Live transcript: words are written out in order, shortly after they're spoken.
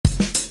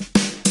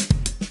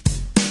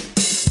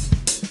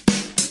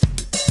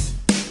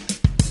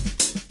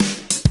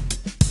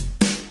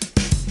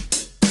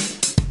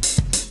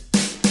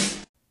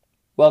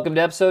Welcome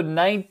to episode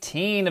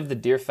 19 of the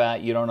Dear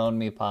Fat You Don't Own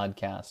Me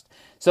podcast.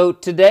 So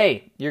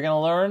today, you're going to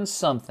learn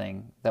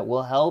something that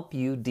will help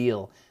you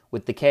deal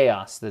with the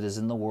chaos that is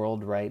in the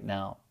world right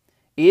now.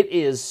 It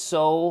is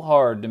so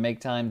hard to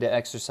make time to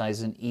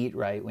exercise and eat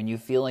right when you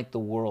feel like the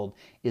world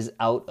is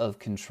out of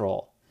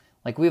control.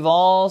 Like we've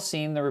all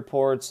seen the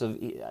reports of,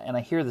 and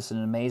I hear this and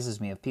it amazes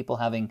me, of people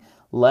having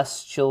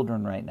less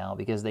children right now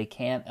because they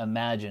can't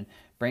imagine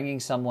bringing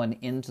someone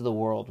into the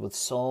world with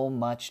so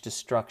much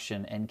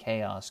destruction and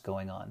chaos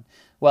going on.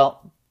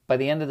 Well, by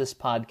the end of this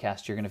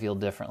podcast, you're going to feel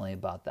differently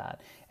about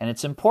that. And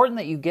it's important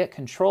that you get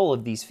control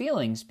of these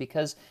feelings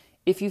because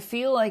if you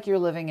feel like you're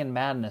living in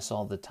madness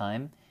all the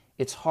time,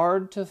 it's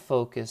hard to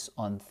focus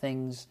on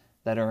things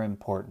that are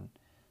important.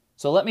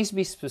 So let me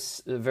be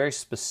very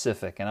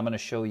specific, and I'm going to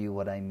show you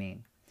what I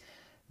mean.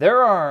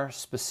 There are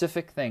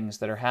specific things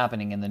that are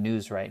happening in the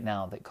news right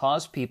now that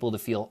cause people to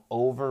feel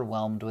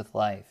overwhelmed with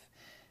life.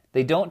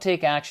 They don't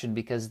take action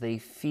because they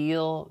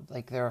feel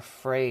like they're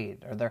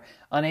afraid or they're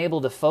unable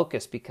to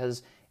focus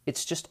because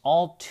it's just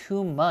all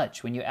too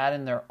much when you add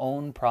in their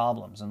own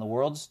problems. And the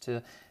world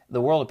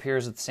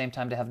appears at the same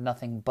time to have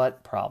nothing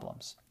but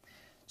problems.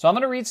 So I'm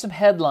going to read some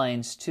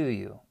headlines to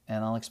you,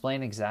 and I'll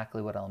explain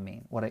exactly what I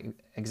mean.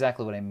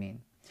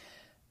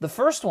 The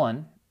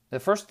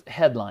first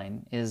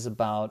headline is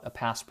about a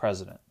past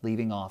president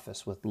leaving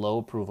office with low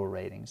approval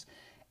ratings,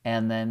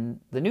 and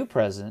then the new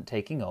president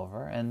taking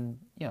over and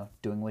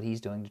doing what he's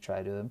doing to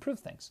try to improve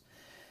things.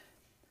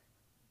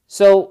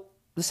 So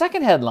the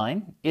second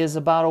headline is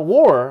about a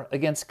war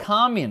against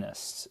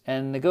communists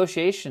and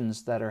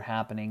negotiations that are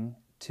happening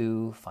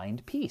to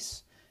find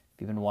peace.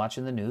 If you've been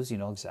watching the news, you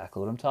know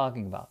exactly what I'm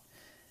talking about.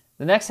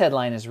 The next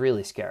headline is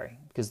really scary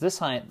because this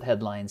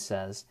headline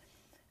says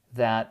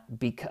that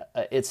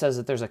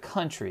there's a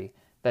country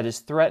that is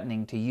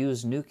threatening to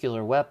use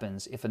nuclear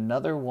weapons if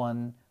another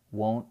one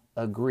won't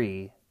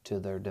agree to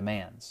their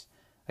demands.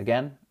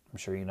 Again, I'm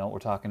sure you know what we're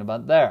talking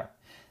about there.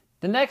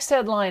 The next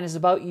headline is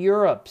about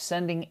Europe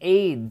sending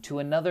aid to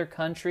another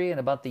country and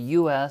about the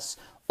U.S.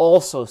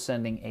 also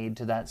sending aid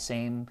to that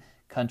same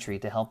country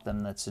to help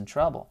them that's in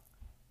trouble.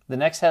 The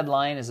next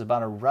headline is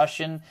about a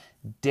Russian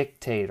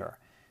dictator.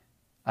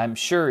 I'm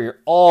sure you're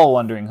all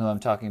wondering who I'm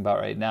talking about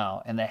right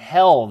now and the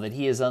hell that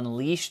he has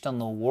unleashed on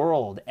the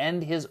world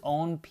and his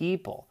own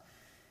people.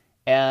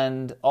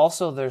 And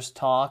also there's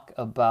talk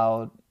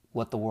about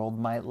what the world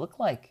might look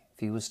like if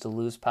he was to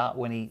lose power,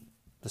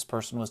 this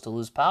person was to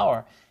lose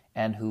power,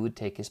 and who would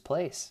take his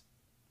place.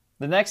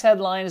 The next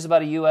headline is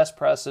about a U.S.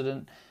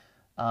 president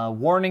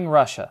warning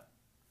Russia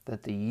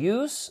that the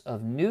use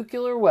of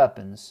nuclear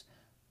weapons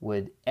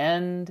would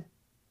end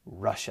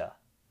Russia.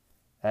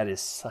 That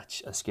is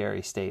such a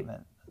scary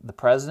statement. The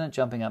president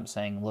jumping up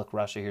saying, look,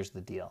 Russia, here's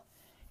the deal.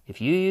 If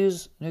you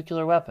use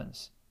nuclear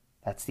weapons,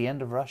 that's the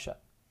end of Russia.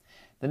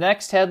 The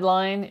next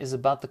headline is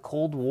about the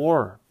Cold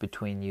War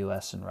between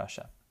U.S. and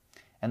Russia.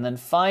 And then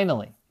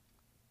finally,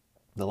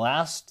 the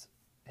last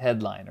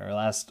headline or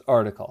last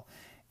article,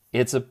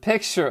 it's a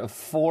picture of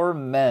four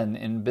men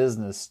in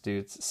business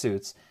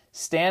suits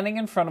standing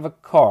in front of a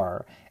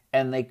car,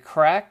 and they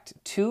cracked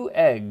 2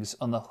 eggs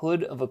on the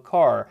hood of a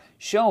car,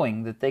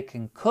 showing that they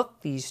can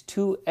cook these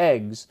 2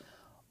 eggs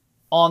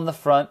on the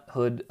front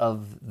hood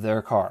of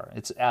their car.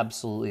 It's an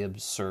absolutely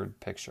absurd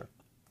picture.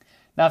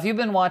 Now, if you've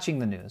been watching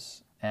the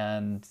news,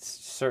 and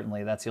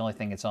certainly that's the only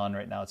thing it's on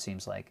right now, it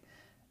seems like,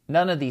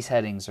 none of these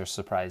headings are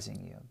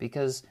surprising you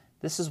because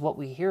this is what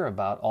we hear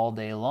about all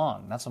day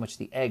long. Not so much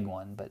the egg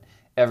one, but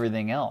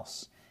everything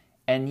else.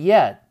 And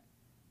yet,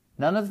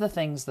 none of the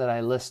things that I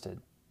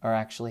listed are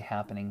actually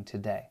happening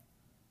today.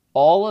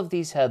 All of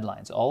these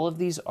headlines, all of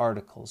these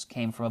articles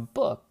came from a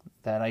book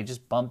that I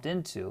just bumped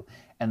into,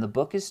 and the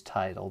book is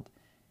titled,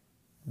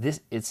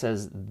 it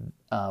says,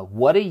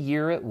 What a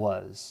Year It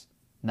Was,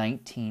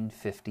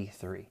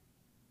 1953.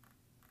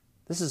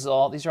 These are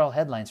all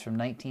headlines from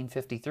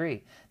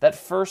 1953. That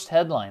first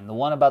headline, the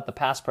one about the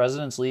past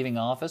presidents leaving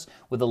office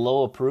with a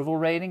low approval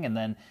rating and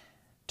then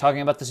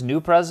talking about this new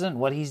president,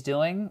 what he's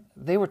doing,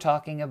 they were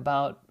talking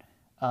about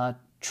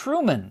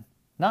Truman,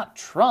 not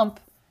Trump,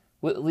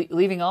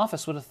 leaving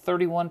office with a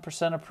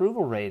 31%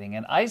 approval rating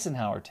and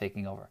Eisenhower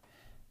taking over.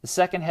 The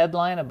second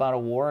headline about a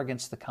war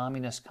against the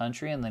communist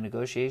country and the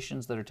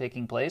negotiations that are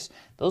taking place,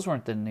 those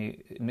weren't the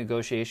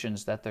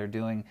negotiations that they're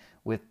doing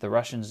with the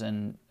Russians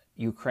and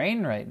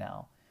Ukraine right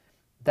now.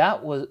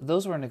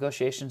 Those were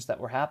negotiations that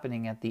were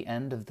happening at the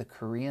end of the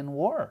Korean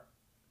War.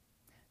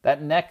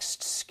 That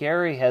next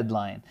scary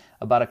headline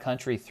about a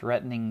country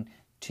threatening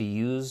to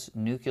use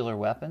nuclear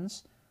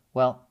weapons,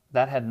 well,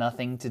 that had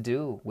nothing to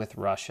do with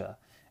Russia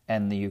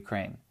and the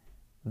Ukraine.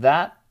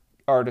 That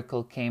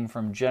article came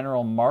from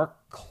General Mark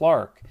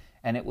Clark,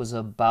 and it was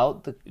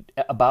about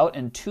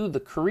and to the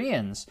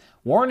Koreans,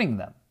 warning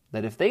them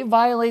that if they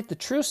violate the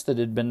truce that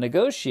had been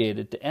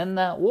negotiated to end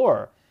that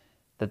war,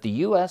 that the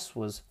U.S.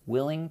 was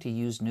willing to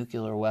use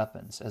nuclear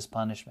weapons as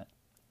punishment.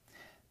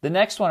 The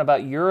next one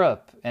about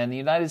Europe and the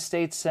United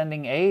States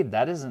sending aid,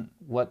 that isn't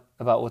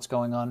about what's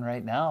going on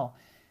right now.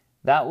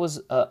 That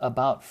was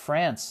about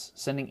France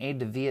sending aid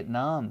to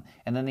Vietnam,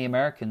 and then the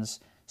Americans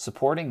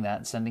supporting that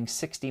and sending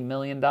 $60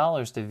 million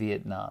to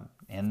Vietnam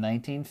in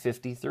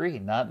 1953,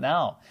 not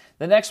now.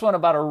 The next one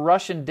about a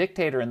Russian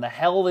dictator and the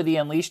hell that he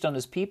unleashed on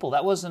his people.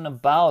 That wasn't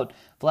about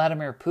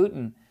Vladimir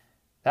Putin.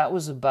 That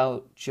was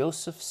about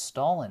Joseph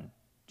Stalin.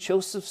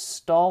 Joseph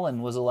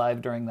Stalin was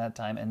alive during that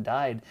time and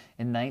died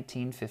in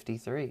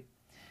 1953.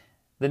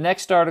 The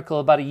next article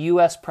about a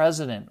U.S.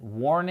 president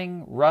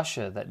warning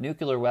Russia that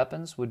nuclear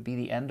weapons would be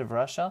the end of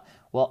Russia.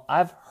 Well,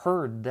 I've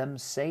heard them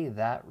say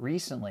that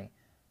recently.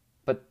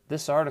 But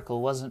this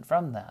article wasn't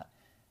from that.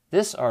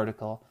 This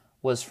article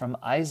was from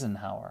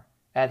Eisenhower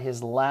at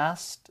his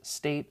last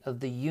State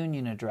of the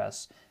Union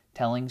address,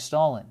 telling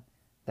Stalin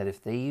that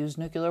if they used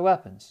nuclear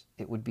weapons,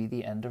 it would be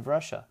the end of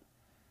Russia.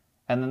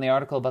 And then the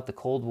article about the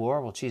Cold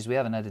War, well, geez, we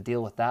haven't had to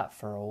deal with that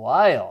for a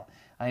while.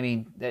 I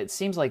mean, it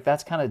seems like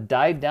that's kind of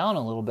died down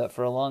a little bit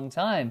for a long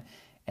time.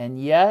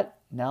 And yet,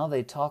 now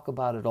they talk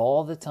about it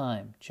all the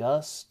time,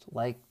 just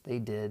like they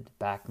did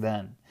back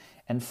then.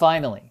 And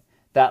finally,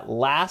 that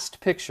last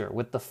picture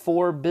with the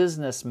 4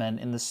 businessmen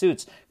in the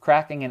suits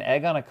cracking an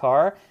egg on a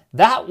car,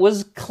 that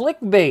was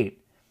clickbait.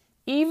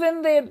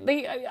 Even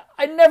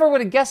I never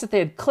would have guessed that they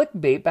had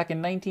clickbait back in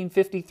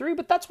 1953,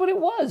 but that's what it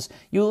was.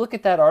 You look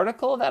at that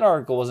article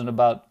wasn't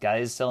about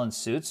guys selling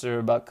suits or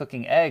about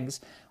cooking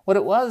eggs. What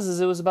it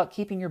was about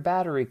keeping your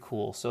battery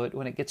cool so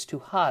when it gets too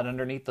hot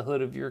underneath the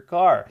hood of your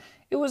car.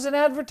 It was an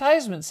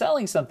advertisement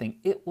selling something.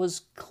 It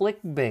was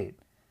clickbait.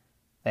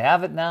 They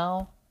have it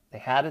now. They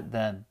had it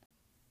then.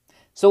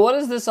 So what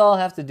does this all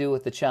have to do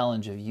with the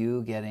challenge of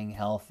you getting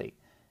healthy?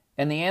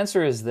 And the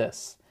answer is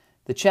this.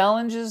 The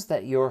challenges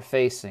that you're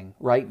facing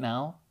right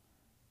now,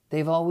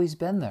 they've always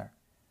been there.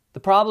 The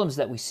problems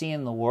that we see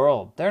in the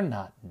world, they're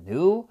not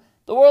new.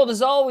 The world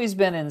has always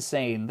been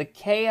insane. The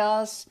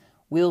chaos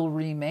will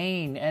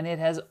remain, and it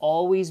has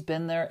always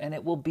been there, and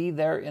it will be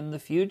there in the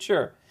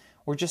future.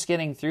 We're just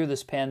getting through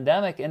this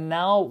pandemic, and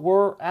now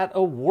we're at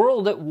a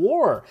world at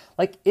war.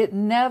 Like, it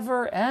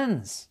never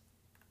ends.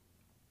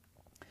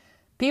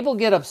 People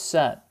get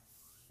upset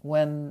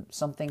when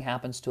something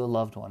happens to a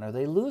loved one or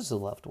they lose a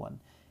loved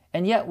one.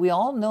 And yet we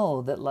all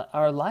know that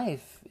our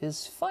life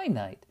is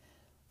finite.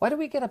 Why do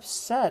we get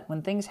upset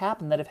when things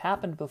happen that have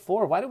happened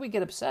before? Why do we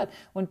get upset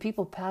when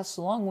people pass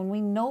along when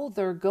we know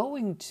they're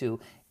going to?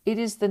 It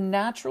is the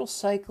natural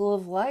cycle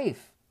of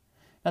life.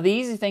 Now, the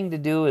easy thing to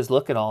do is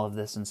look at all of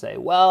this and say,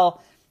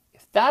 well,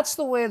 if that's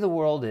the way the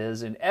world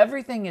is and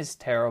everything is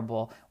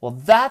terrible, well,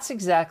 that's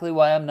exactly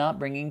why I'm not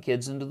bringing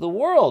kids into the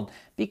world.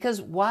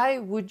 Because why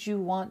would you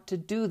want to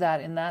do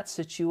that in that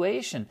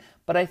situation?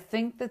 But I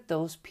think that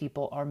those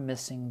people are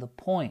missing the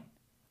point.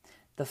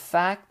 The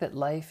fact that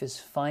life is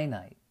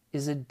finite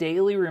is a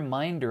daily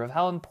reminder of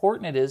how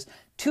important it is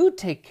to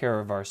take care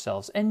of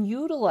ourselves and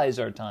utilize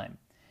our time.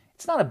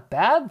 It's not a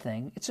bad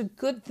thing, it's a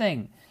good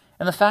thing.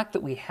 And the fact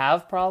that we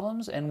have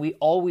problems and we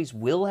always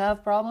will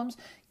have problems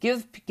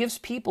gives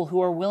people who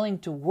are willing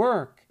to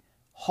work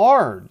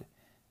hard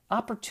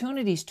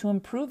opportunities to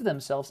improve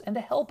themselves and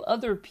to help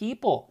other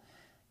people.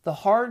 The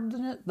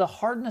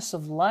hardness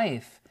of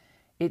life,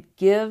 it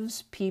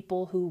gives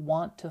people who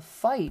want to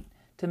fight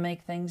to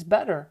make things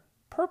better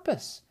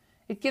purpose.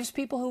 It gives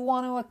people who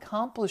want to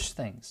accomplish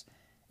things.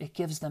 It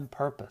gives them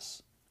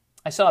purpose.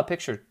 I saw a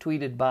picture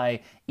tweeted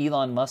by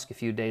Elon Musk a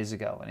few days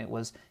ago, and it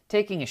was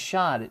taking a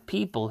shot at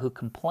people who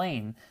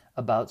complain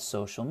about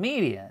social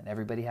media and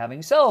everybody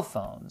having cell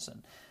phones.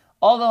 And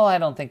although I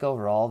don't think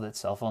overall that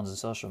cell phones and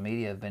social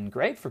media have been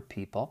great for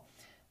people,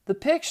 the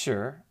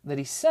picture that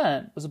he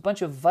sent was a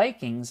bunch of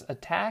Vikings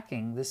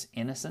attacking this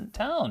innocent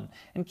town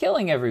and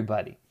killing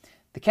everybody.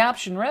 The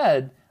caption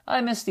read, "I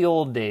miss the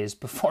old days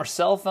before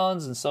cell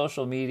phones and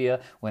social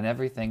media when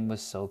everything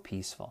was so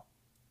peaceful."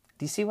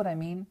 Do you see what I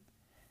mean?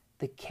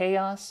 The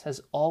chaos has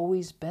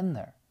always been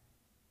there.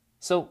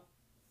 So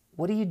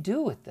what do you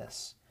do with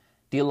this?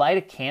 Do you light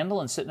a candle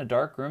and sit in a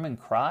dark room and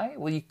cry?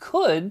 Well, you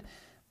could,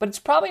 but it's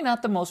probably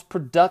not the most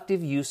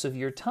productive use of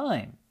your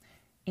time.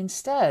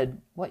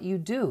 Instead, what you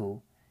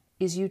do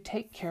is you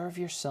take care of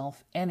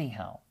yourself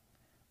anyhow.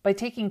 By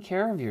taking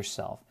care of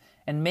yourself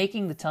and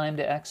making the time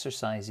to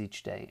exercise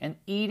each day and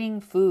eating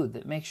food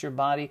that makes your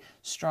body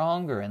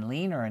stronger and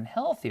leaner and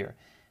healthier,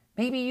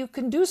 maybe you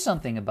can do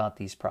something about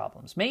these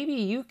problems. Maybe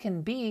you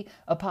can be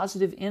a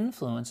positive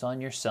influence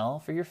on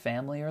yourself or your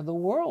family or the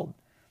world.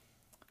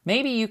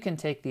 Maybe you can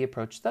take the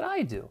approach that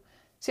I do.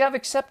 See, I've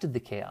accepted the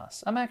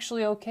chaos. I'm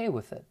actually okay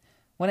with it.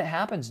 When it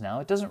happens now,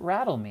 it doesn't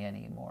rattle me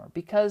anymore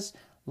because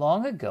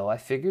long ago I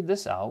figured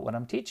this out, what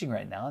I'm teaching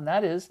right now, and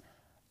that is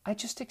I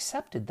just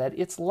accepted that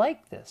it's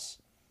like this.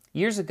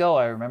 Years ago,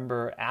 I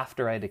remember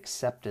after I'd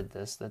accepted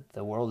this, that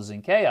the world is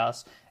in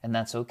chaos and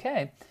that's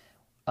okay,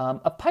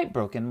 a pipe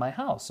broke in my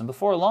house, and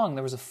before long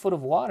there was a foot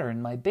of water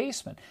in my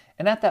basement.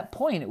 And at that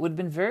point, it would have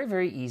been very,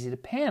 very easy to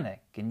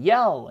panic and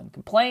yell and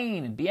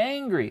complain and be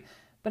angry.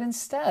 But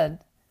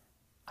instead,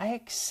 I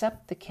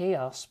accept the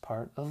chaos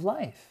part of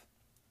life.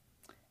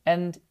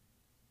 And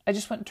I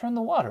just went and turned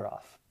the water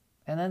off.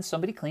 And then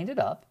somebody cleaned it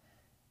up,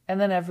 and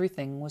then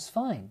everything was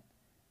fine.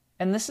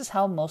 And this is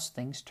how most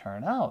things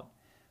turn out.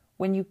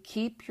 When you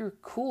keep your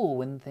cool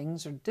when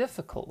things are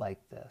difficult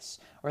like this,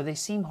 or they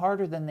seem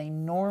harder than they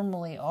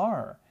normally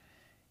are,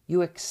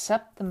 you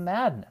accept the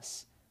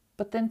madness,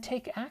 but then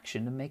take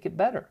action to make it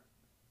better.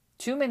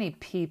 Too many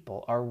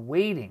people are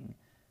waiting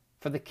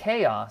for the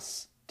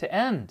chaos to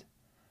end.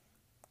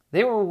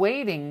 They were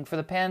waiting for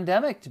the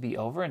pandemic to be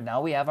over, and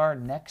now we have our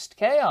next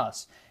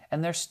chaos.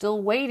 And they're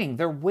still waiting.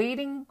 They're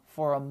waiting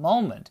for a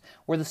moment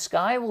where the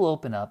sky will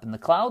open up and the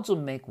clouds will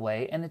make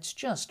way and it's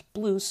just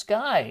blue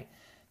sky.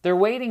 They're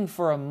waiting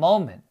for a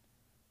moment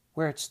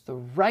where it's the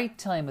right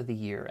time of the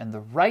year and the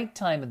right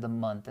time of the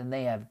month and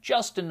they have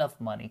just enough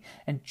money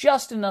and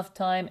just enough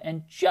time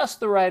and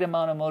just the right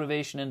amount of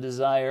motivation and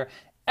desire.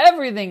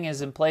 Everything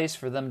is in place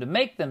for them to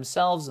make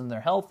themselves and their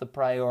health a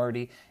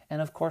priority.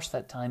 And of course,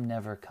 that time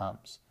never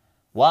comes.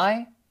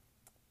 Why?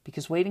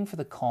 Because waiting for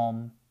the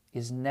calm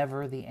is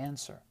never the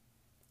answer.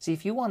 See,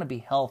 if you want to be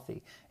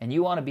healthy and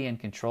you want to be in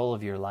control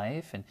of your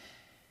life and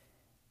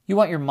you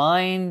want your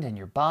mind and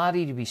your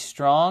body to be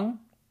strong,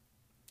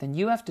 then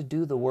you have to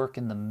do the work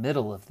in the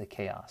middle of the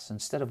chaos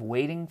instead of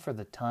waiting for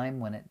the time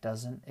when it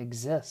doesn't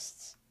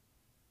exist.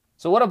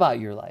 So what about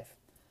your life?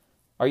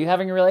 Are you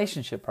having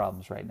relationship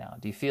problems right now?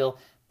 Do you feel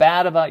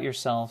bad about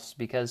yourselves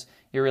because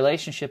your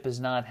relationship is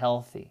not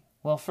healthy?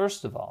 Well,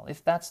 first of all,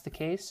 if that's the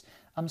case,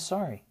 I'm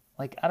sorry.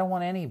 I don't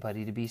want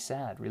anybody to be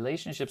sad.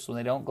 Relationships, when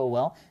they don't go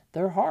well,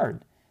 they're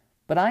hard.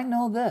 But I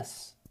know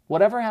this.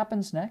 Whatever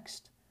happens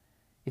next,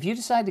 if you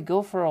decide to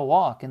go for a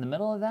walk in the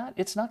middle of that,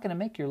 it's not going to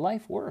make your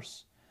life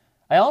worse.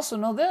 I also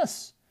know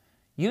this.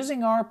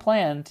 Using our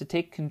plan to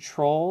take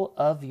control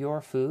of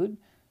your food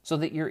so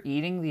that you're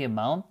eating the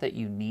amount that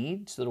you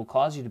need so that it'll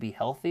cause you to be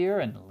healthier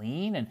and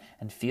lean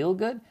and feel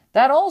good,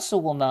 that also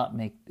will not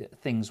make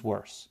things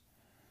worse.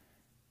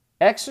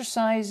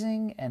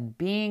 Exercising and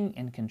being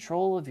in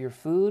control of your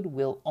food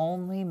will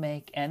only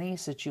make any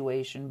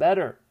situation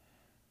better.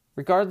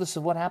 Regardless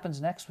of what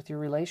happens next with your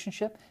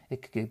relationship,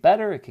 it could get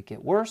better, it could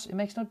get worse, it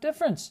makes no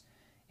difference.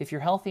 If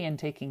you're healthy and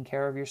taking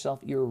care of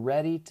yourself, you're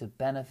ready to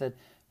benefit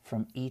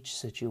from each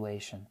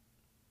situation.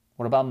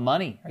 What about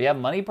money? Are you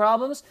having money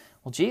problems?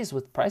 Well, geez,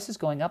 with prices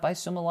going up, I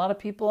assume a lot of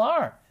people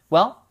are.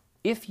 Well,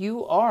 if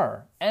you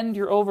are and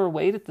you're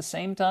overweight at the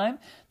same time,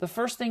 the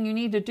first thing you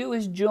need to do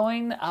is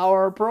join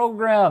our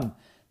program.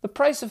 The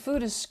price of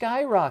food has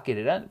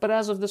skyrocketed, but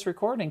as of this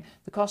recording,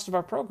 the cost of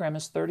our program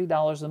is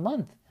 $30 a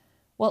month.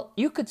 Well,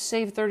 you could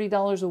save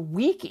 $30 a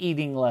week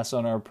eating less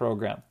on our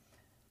program.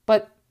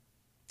 But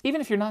even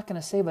if you're not going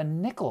to save a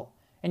nickel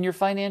and your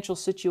financial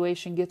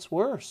situation gets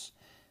worse,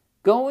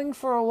 going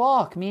for a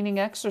walk, meaning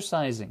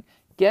exercising,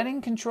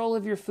 getting control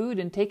of your food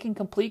and taking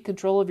complete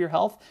control of your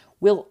health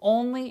will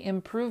only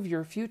improve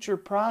your future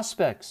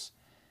prospects.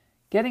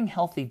 Getting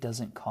healthy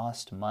doesn't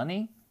cost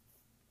money.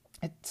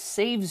 It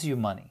saves you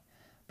money.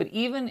 But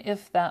even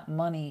if that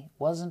money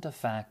wasn't a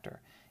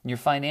factor in your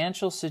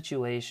financial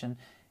situation,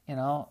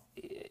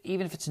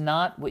 even if it's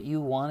not what you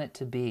want it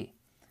to be,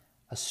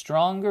 a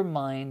stronger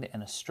mind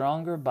and a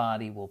stronger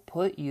body will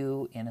put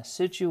you in a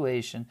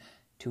situation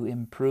to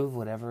improve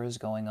whatever is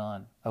going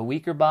on. A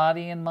weaker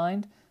body and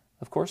mind,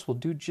 of course, will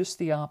do just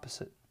the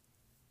opposite.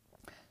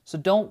 So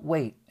don't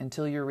wait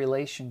until your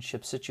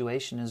relationship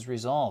situation is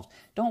resolved.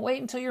 Don't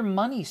wait until your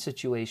money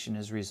situation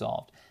is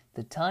resolved.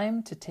 The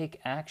time to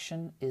take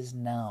action is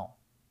now.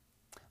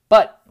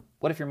 But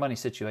what if your money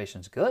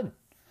situation is good?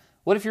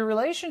 What if your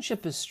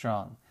relationship is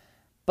strong?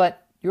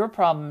 But your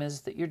problem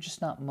is that you're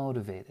just not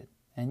motivated.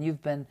 And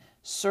you've been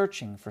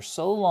searching for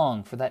so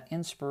long for that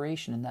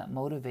inspiration and that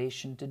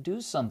motivation to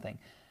do something.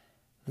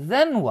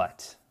 Then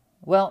what?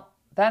 Well,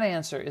 that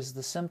answer is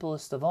the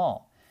simplest of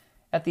all.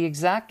 At the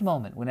exact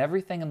moment when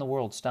everything in the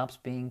world stops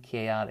being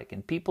chaotic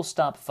and people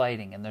stop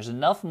fighting and there's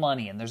enough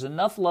money and there's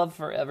enough love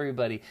for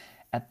everybody,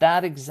 at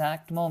that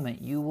exact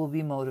moment you will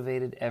be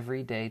motivated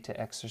every day to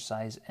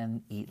exercise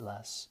and eat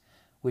less,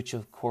 which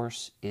of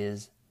course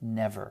is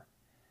never.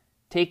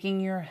 Taking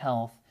your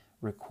health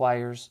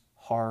requires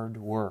hard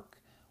work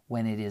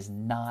when it is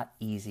not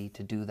easy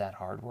to do that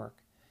hard work,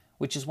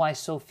 which is why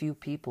so few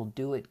people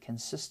do it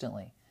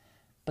consistently.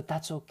 But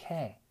that's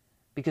okay,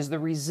 because that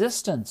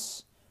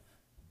resistance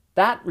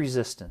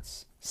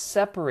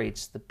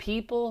separates the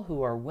people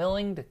who are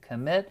willing to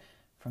commit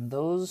from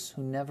those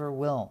who never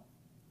will.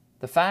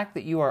 The fact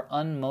that you are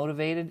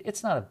unmotivated,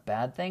 it's not a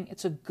bad thing,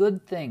 it's a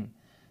good thing.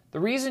 The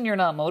reason you're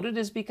not motivated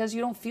is because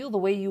you don't feel the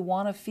way you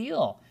want to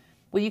feel.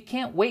 Well, you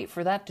can't wait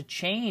for that to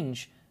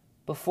change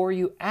before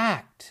you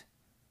act.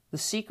 The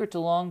secret to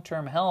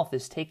long-term health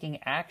is taking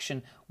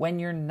action when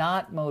you're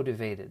not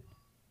motivated.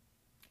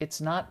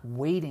 It's not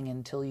waiting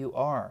until you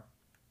are.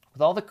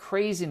 With all the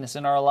craziness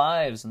in our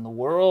lives and the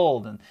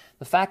world and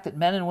the fact that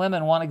men and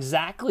women want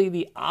exactly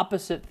the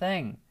opposite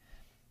thing,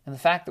 and the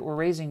fact that we're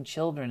raising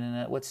children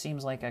in what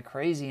seems like a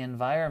crazy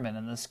environment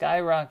and the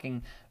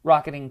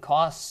skyrocketing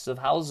costs of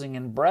housing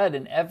and bread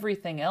and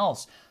everything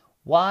else,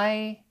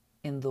 why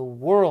in the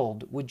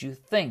world would you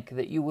think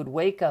that you would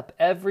wake up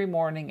every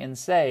morning and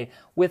say,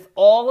 with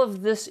all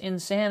of this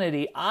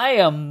insanity, I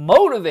am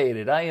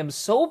motivated, I am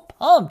so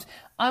pumped,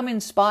 I'm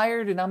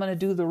inspired and I'm going to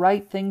do the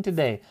right thing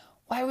today.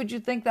 Why would you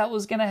think that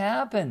was going to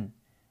happen?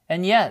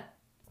 And yet,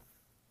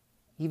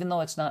 even though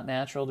it's not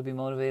natural to be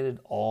motivated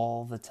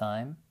all the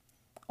time,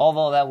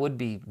 although that would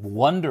be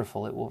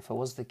wonderful if it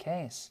was the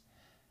case,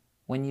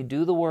 when you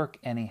do the work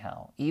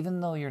anyhow,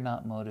 even though you're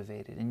not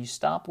motivated, and you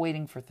stop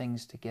waiting for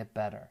things to get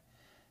better,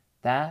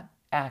 that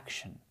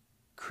action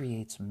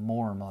creates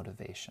more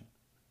motivation.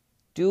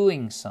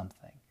 Doing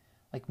something,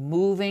 like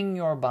moving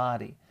your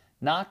body,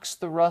 knocks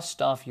the rust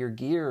off your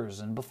gears,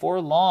 and before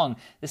long,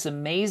 this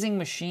amazing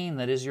machine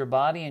that is your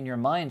body and your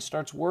mind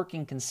starts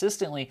working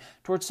consistently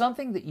towards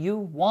something that you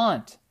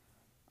want.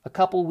 A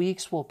couple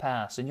weeks will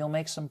pass, and you'll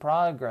make some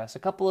progress. A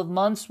couple of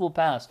months will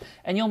pass,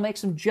 and you'll make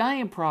some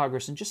giant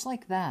progress, and just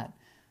like that,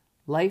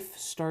 life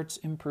starts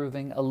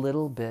improving a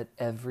little bit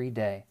every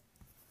day,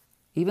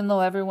 even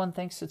though everyone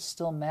thinks it's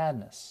still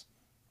madness.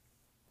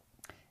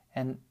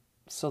 And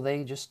so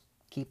they just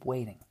keep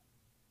waiting.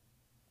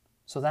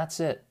 So that's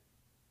it.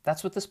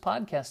 That's what this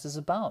podcast is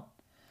about.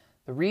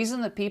 The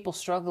reason that people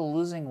struggle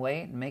losing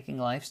weight and making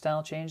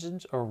lifestyle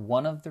changes, or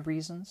one of the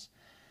reasons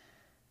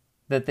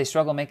that they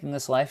struggle making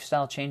this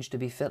lifestyle change to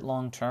be fit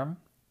long term,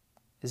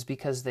 is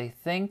because they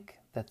think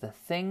that the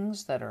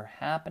things that are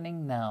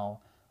happening now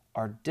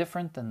are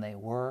different than they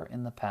were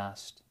in the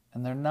past.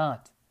 And they're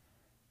not.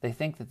 They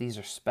think that these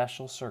are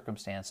special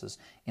circumstances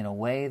in a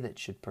way that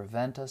should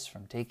prevent us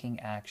from taking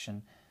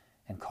action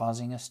and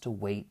causing us to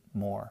wait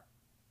more.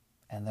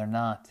 And they're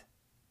not.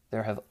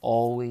 There have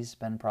always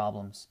been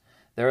problems.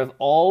 There have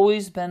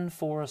always been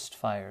forest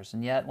fires.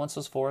 And yet, once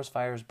those forest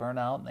fires burn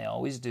out, and they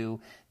always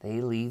do,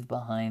 they leave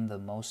behind the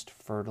most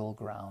fertile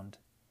ground.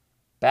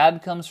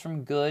 Bad comes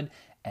from good,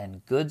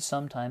 and good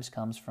sometimes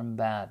comes from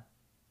bad.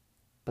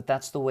 But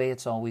that's the way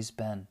it's always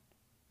been.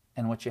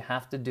 And what you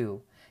have to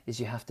do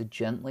is you have to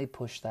gently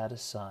push that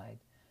aside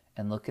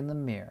and look in the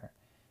mirror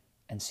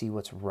and see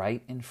what's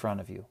right in front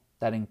of you.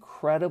 That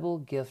incredible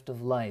gift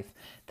of life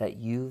that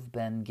you've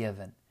been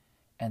given.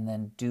 And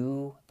then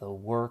do the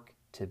work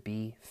to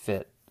be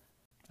fit.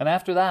 And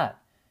after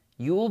that,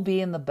 you will be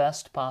in the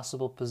best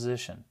possible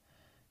position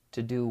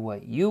to do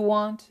what you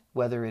want,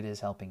 whether it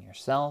is helping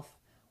yourself,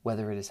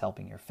 whether it is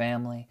helping your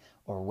family,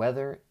 or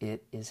whether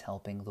it is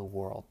helping the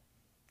world.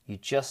 You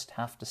just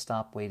have to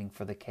stop waiting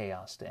for the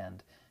chaos to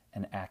end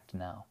and act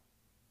now.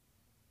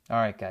 All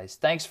right, guys.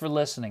 Thanks for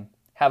listening.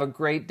 Have a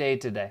great day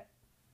today.